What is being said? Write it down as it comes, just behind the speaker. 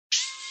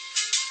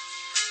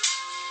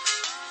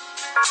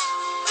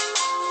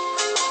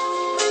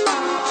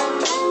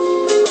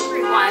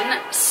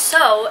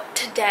So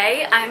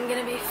today I'm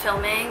gonna be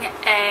filming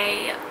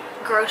a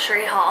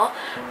grocery haul,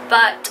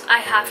 but I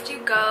have to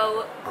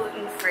go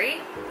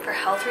gluten-free for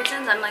health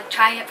reasons. I'm like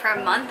trying it for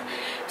a month,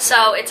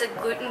 so it's a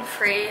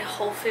gluten-free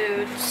Whole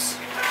Foods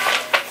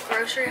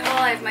grocery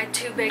haul. I have my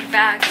 2 big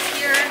bags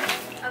here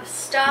of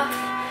stuff.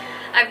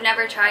 I've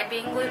never tried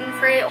being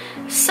gluten-free,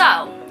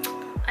 so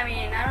I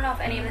mean, I don't know if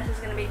any of this is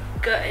gonna be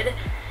good.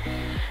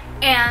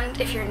 And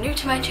if you're new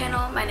to my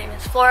channel, my name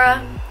is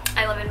Flora.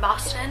 I live in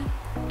Boston,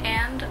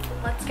 and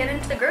let's get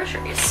into the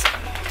groceries.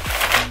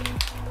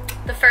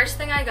 The first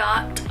thing I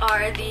got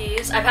are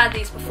these. I've had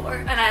these before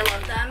and I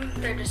love them.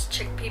 They're just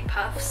chickpea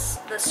puffs,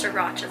 the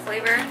sriracha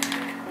flavor.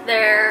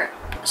 They're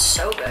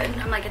so good.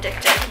 I'm like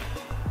addicted.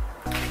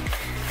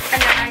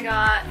 And then I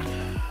got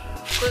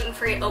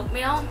gluten-free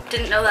oatmeal.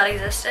 Didn't know that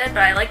existed,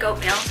 but I like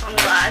oatmeal, so I'm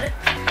glad.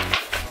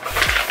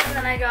 And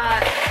then I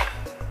got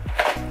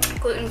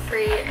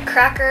gluten-free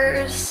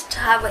crackers to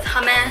have with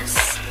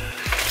hummus,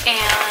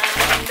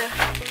 and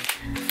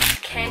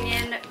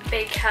Canyon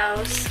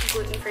Bakehouse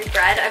gluten-free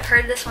bread. I've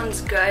heard this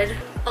one's good.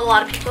 A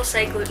lot of people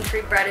say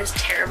gluten-free bread is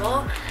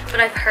terrible, but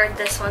I've heard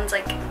this one's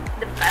like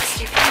the best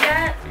you can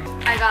get.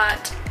 I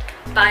got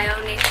Bio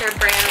Nature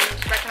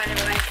brand, recommended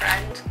by my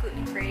friend,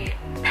 gluten-free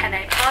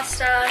penne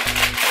pasta.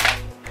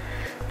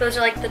 Those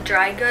are like the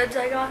dry goods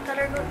I got that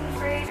are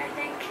gluten-free, I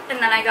think. And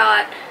then I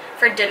got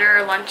for dinner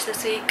or lunch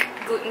this week,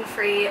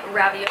 gluten-free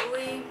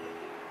ravioli.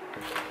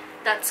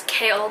 That's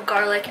kale,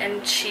 garlic,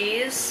 and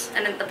cheese,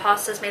 and then the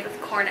pasta is made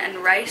with corn and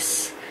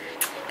rice.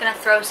 Gonna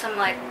throw some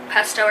like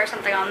pesto or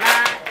something on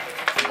that.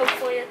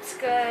 Hopefully it's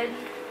good.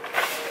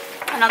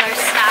 Another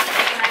snack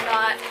thing I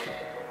got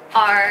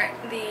are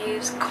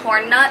these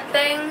corn nut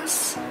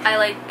things. I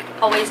like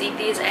always eat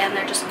these and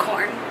they're just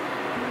corn,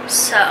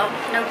 so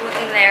no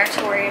gluten there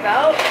to worry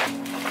about.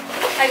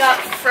 I got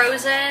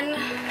frozen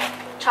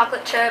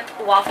chocolate chip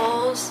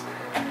waffles.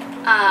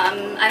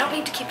 I don't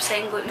need to keep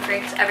saying gluten-free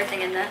because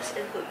everything in this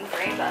is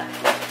gluten-free, but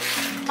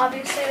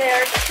obviously they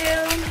are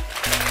too.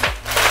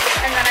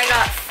 And then I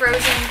got frozen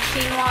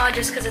quinoa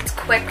just because it's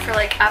quick for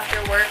like after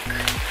work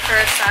for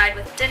a side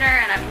with dinner,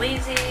 and I'm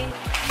lazy,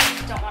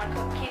 don't want to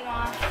cook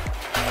quinoa.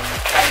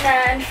 And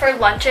then for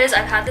lunches,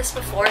 I've had this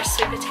before,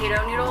 sweet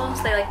potato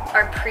noodles. They like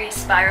are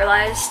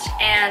pre-spiralized,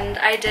 and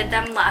I did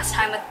them last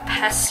time with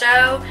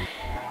pesto.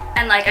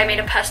 And like I made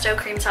a pesto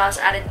cream sauce,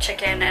 added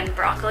chicken and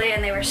broccoli,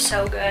 and they were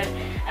so good.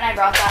 And I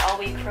brought that all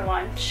week for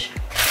lunch.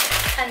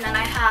 And then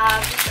I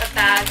have just a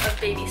bag of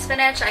baby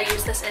spinach. I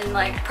use this in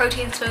like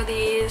protein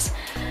smoothies,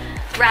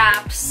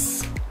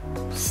 wraps,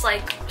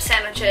 like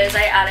sandwiches.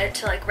 I add it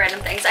to like random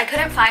things. I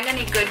couldn't find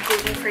any good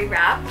gluten-free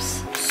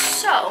wraps,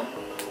 so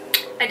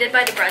I did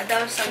buy the bread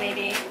though, so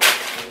maybe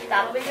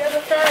that'll be good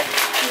with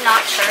it. I'm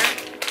not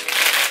sure.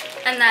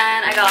 And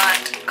then I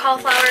got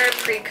cauliflower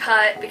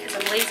pre-cut because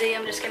I'm lazy.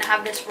 I'm just gonna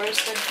have this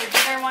roasted for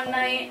dinner one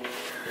night.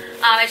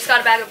 I just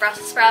got a bag of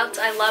Brussels sprouts.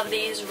 I love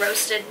these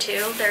roasted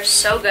too. They're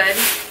so good.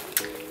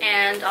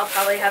 And I'll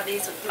probably have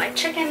these with my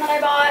chicken that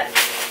I bought.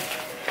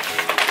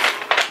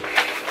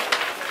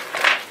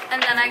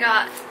 And then I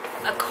got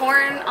a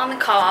corn on the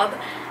cob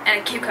and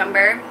a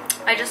cucumber.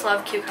 I just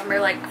love cucumber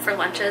like for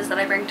lunches that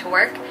I bring to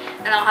work.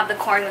 And I'll have the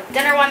corn with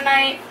dinner one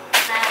night.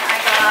 And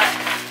I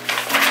got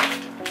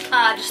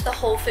just the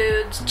Whole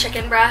Foods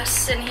chicken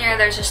breasts in here.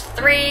 There's just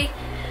 3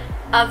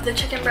 of the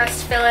chicken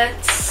breast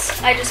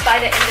fillets. I just buy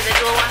the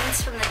individual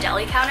ones from the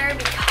deli counter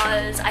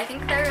because I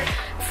think they're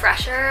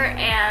fresher,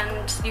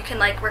 and you can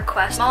like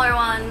request smaller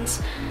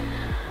ones,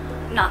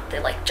 not the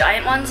like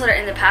giant ones that are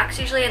in the packs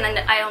usually, and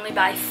then I only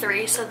buy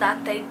 3 so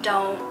that they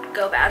don't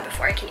go bad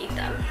before I can eat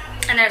them.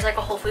 And there's like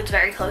a Whole Foods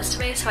very close to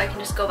me, so I can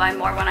just go buy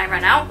more when I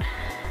run out.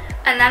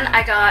 And then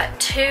I got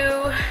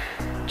 2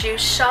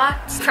 juice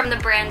shots from the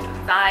brand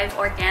Vive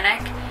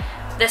Organic.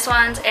 This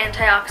one's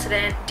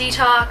antioxidant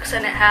detox,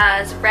 and it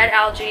has red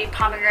algae,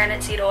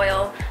 pomegranate seed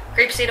oil,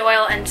 grapeseed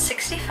oil, and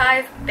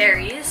 65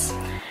 berries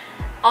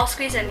all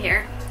squeezed in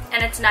here,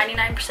 and it's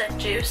 99%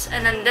 juice.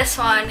 And then this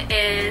one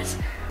is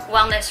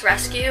Wellness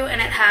Rescue,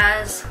 and it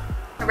has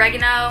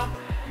oregano,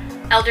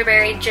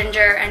 elderberry,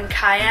 ginger, and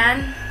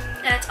cayenne,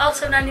 and it's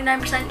also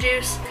 99%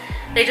 juice.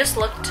 They just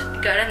looked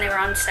good and they were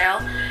on sale.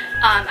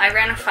 I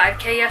ran a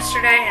 5K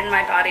yesterday and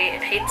my body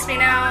hates me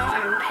now.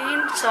 I'm in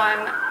pain, so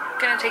I'm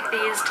gonna take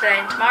these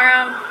today and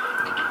tomorrow.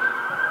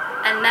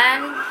 And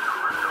then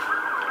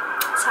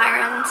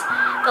sirens.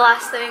 The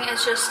last thing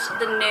is just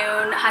the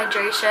noon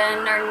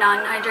hydration or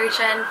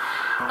non-hydration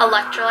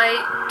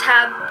electrolyte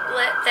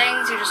tablet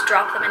things. You just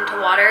drop them into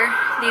water.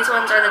 These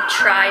ones are the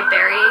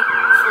tri-berry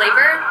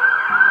flavor.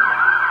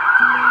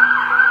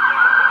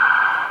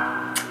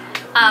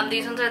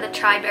 These ones are the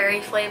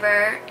tri-berry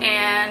flavor,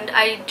 and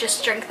I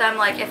just drink them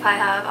like if I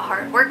have a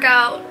hard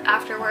workout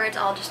afterwards.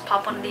 I'll just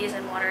pop one of these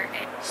in water.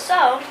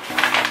 So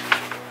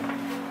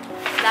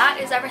that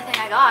is everything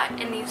I got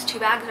in these 2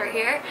 bags right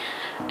here,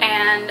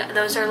 and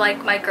those are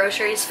like my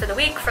groceries for the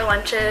week for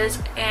lunches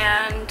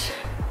and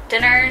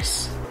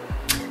dinners.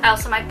 I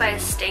also might buy a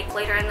steak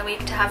later in the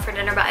week to have for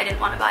dinner, but I didn't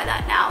want to buy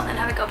that now and then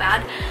have it go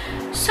bad.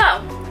 So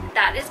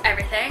that is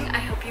everything. I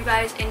hope you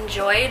guys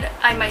enjoyed.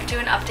 I might do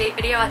an update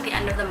video at the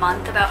end of the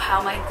month about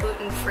how my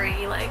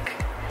gluten-free like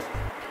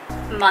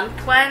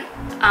month went,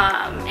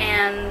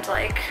 and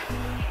like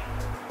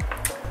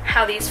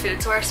how these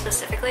foods were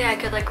specifically. I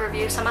could like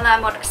review some of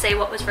them, say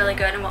what was really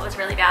good and what was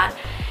really bad.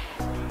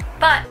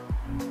 But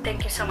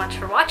thank you so much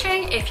for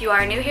watching. If you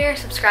are new here,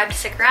 subscribe to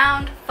stick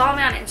around, follow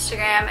me on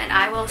Instagram, and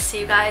I will see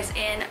you guys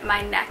in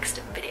my next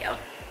video.